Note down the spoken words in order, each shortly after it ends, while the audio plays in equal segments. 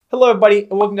Hello, everybody,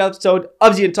 and welcome to another episode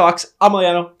of Zian Talks. I'm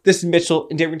Eliano. This is Mitchell,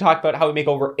 and today we're going to talk about how we make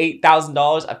over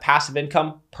 $8,000 of passive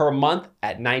income per month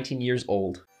at 19 years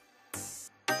old.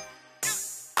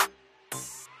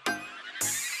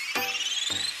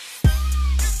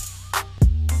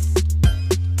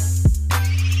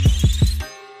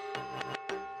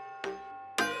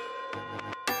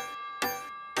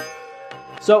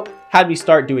 So how did we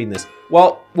start doing this?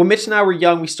 Well, when Mitch and I were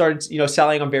young, we started,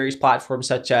 selling on various platforms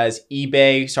such as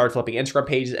eBay, started flipping Instagram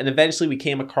pages, and eventually we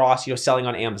came across, selling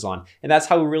on Amazon. And that's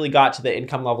how we really got to the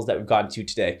income levels that we've gotten to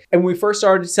today. And when we first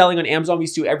started selling on Amazon, we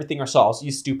used to do everything ourselves. We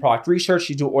used to do product research,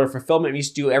 we used to do order fulfillment, we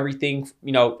used to do everything,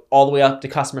 all the way up to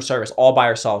customer service, all by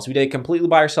ourselves. We did it completely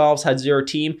by ourselves, had zero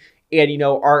team. And,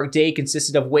 our day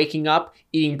consisted of waking up,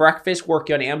 eating breakfast,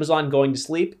 working on Amazon, going to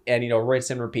sleep, and, rinse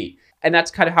and repeat. And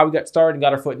that's kind of how we got started and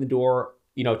got our foot in the door,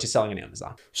 to selling on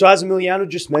Amazon. So as Emiliano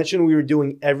just mentioned, we were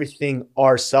doing everything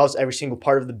ourselves, every single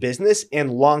part of the business.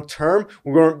 And long term,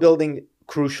 we weren't building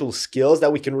crucial skills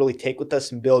that we can really take with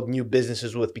us and build new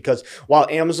businesses with. Because while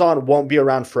Amazon won't be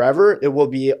around forever, it will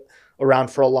be around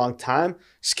for a long time.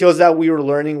 Skills that we were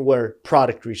learning were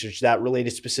product research that related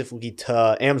specifically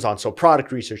to Amazon. So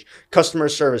product research, customer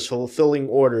service, fulfilling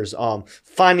orders,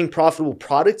 finding profitable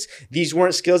products. These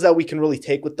weren't skills that we can really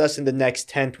take with us in the next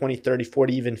 10, 20, 30,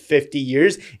 40, even 50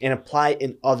 years and apply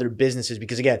in other businesses.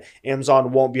 Because again,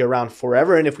 Amazon won't be around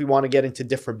forever. And if we want to get into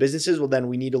different businesses, well, then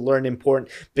we need to learn important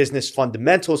business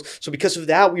fundamentals. So because of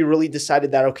that, we really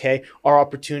decided that, okay, our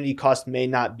opportunity cost may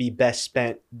not be best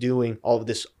spent doing all of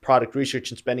this product research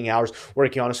and spending hours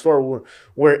working on a store,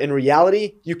 where in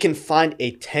reality, you can find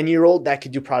a 10-year-old that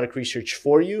could do product research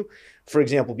for you. For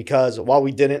example, because while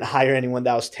we didn't hire anyone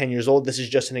that was 10 years old, this is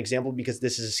just an example because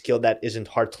this is a skill that isn't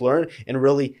hard to learn and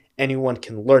really anyone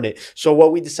can learn it. So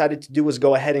what we decided to do was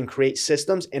go ahead and create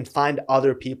systems and find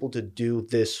other people to do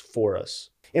this for us.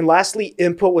 And lastly,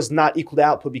 input was not equal to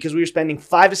output because we were spending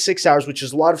 5 to 6 hours, which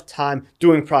is a lot of time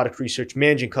doing product research,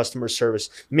 managing customer service,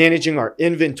 managing our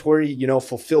inventory,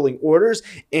 fulfilling orders.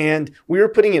 And we were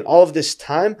putting in all of this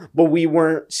time, but we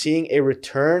weren't seeing a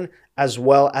return as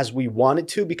well as we wanted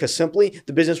to because simply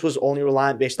the business was only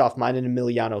reliant based off mine and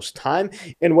Emiliano's time.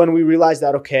 And when we realized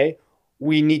that, okay,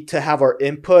 we need to have our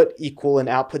input equal an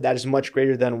output that is much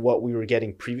greater than what we were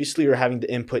getting previously or having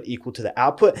the input equal to the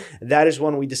output. That is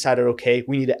when we decided, okay,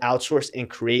 we need to outsource and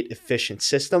create efficient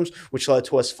systems, which led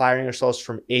to us firing ourselves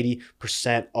from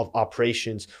 80% of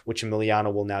operations, which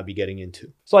Emiliano will now be getting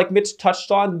into. So like Mitch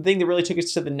touched on, the thing that really took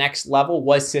us to the next level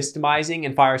was systemizing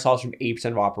and fire ourselves from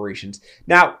 80% of operations.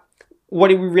 Now, what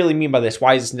do we really mean by this?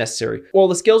 Why is this necessary? Well,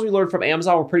 the skills we learned from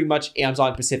Amazon were pretty much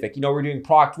Amazon specific. We're doing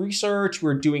product research,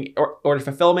 we're doing order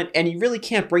fulfillment, and you really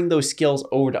can't bring those skills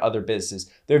over to other businesses.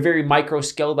 They're very micro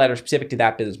skill that are specific to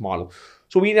that business model.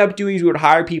 So what we ended up doing is we would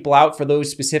hire people out for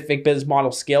those specific business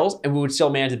model skills, and we would still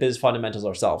manage the business fundamentals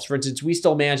ourselves. For instance, we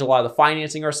still manage a lot of the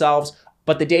financing ourselves,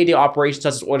 but the day-to-day operations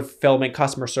such as order fulfillment,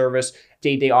 customer service,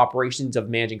 day-to-day operations of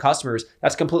managing customers,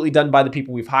 that's completely done by the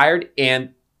people we've hired,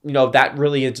 and that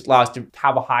really allows us to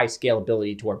have a high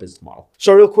scalability to our business model.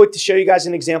 So real quick to show you guys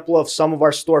an example of some of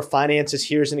our store finances,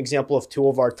 here's an example of 2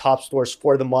 of our top stores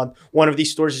for the month. One of these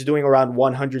stores is doing around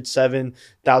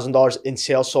 $107,000 in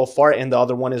sales so far, and the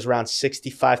other one is around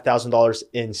 $65,000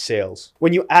 in sales.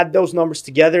 When you add those numbers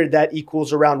together, that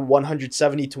equals around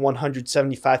 $170,000 to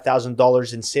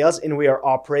 $175,000 in sales, and we are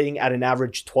operating at an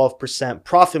average 12%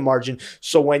 profit margin.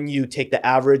 So when you take the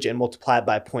average and multiply it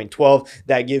by 0.12,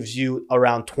 that gives you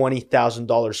around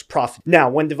 $20,000 profit. Now,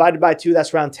 when divided by 2,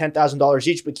 that's around $10,000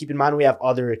 each, but keep in mind we have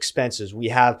other expenses. We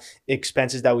have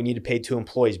expenses that we need to pay to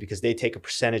employees because they take a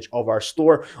percentage of our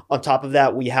store. On top of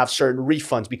that, we have certain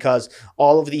refunds because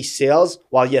all of these sales,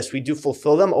 while yes, we do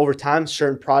fulfill them over time,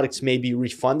 certain products may be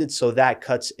refunded, so that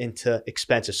cuts into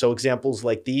expenses. So examples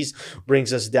like these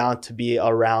brings us down to be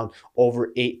around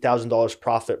over $8,000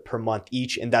 profit per month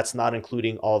each, and that's not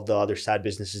including all of the other side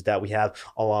businesses that we have,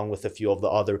 along with a few of the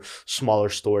other smaller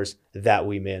stores that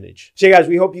we manage. So guys,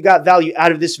 we hope you got value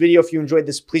out of this video. If you enjoyed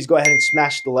this, please go ahead and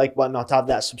smash the like button. On top of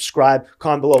that, subscribe,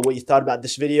 comment below what you thought about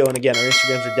this video. And again, our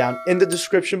Instagrams are down in the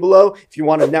description below. If you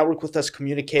want to network with us,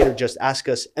 communicate, or just ask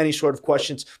us any sort of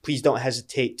questions, please don't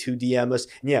hesitate to DM us.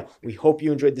 And yeah, we hope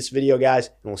you enjoyed this video, guys,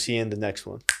 and we'll see you in the next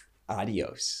one.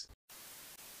 Adios.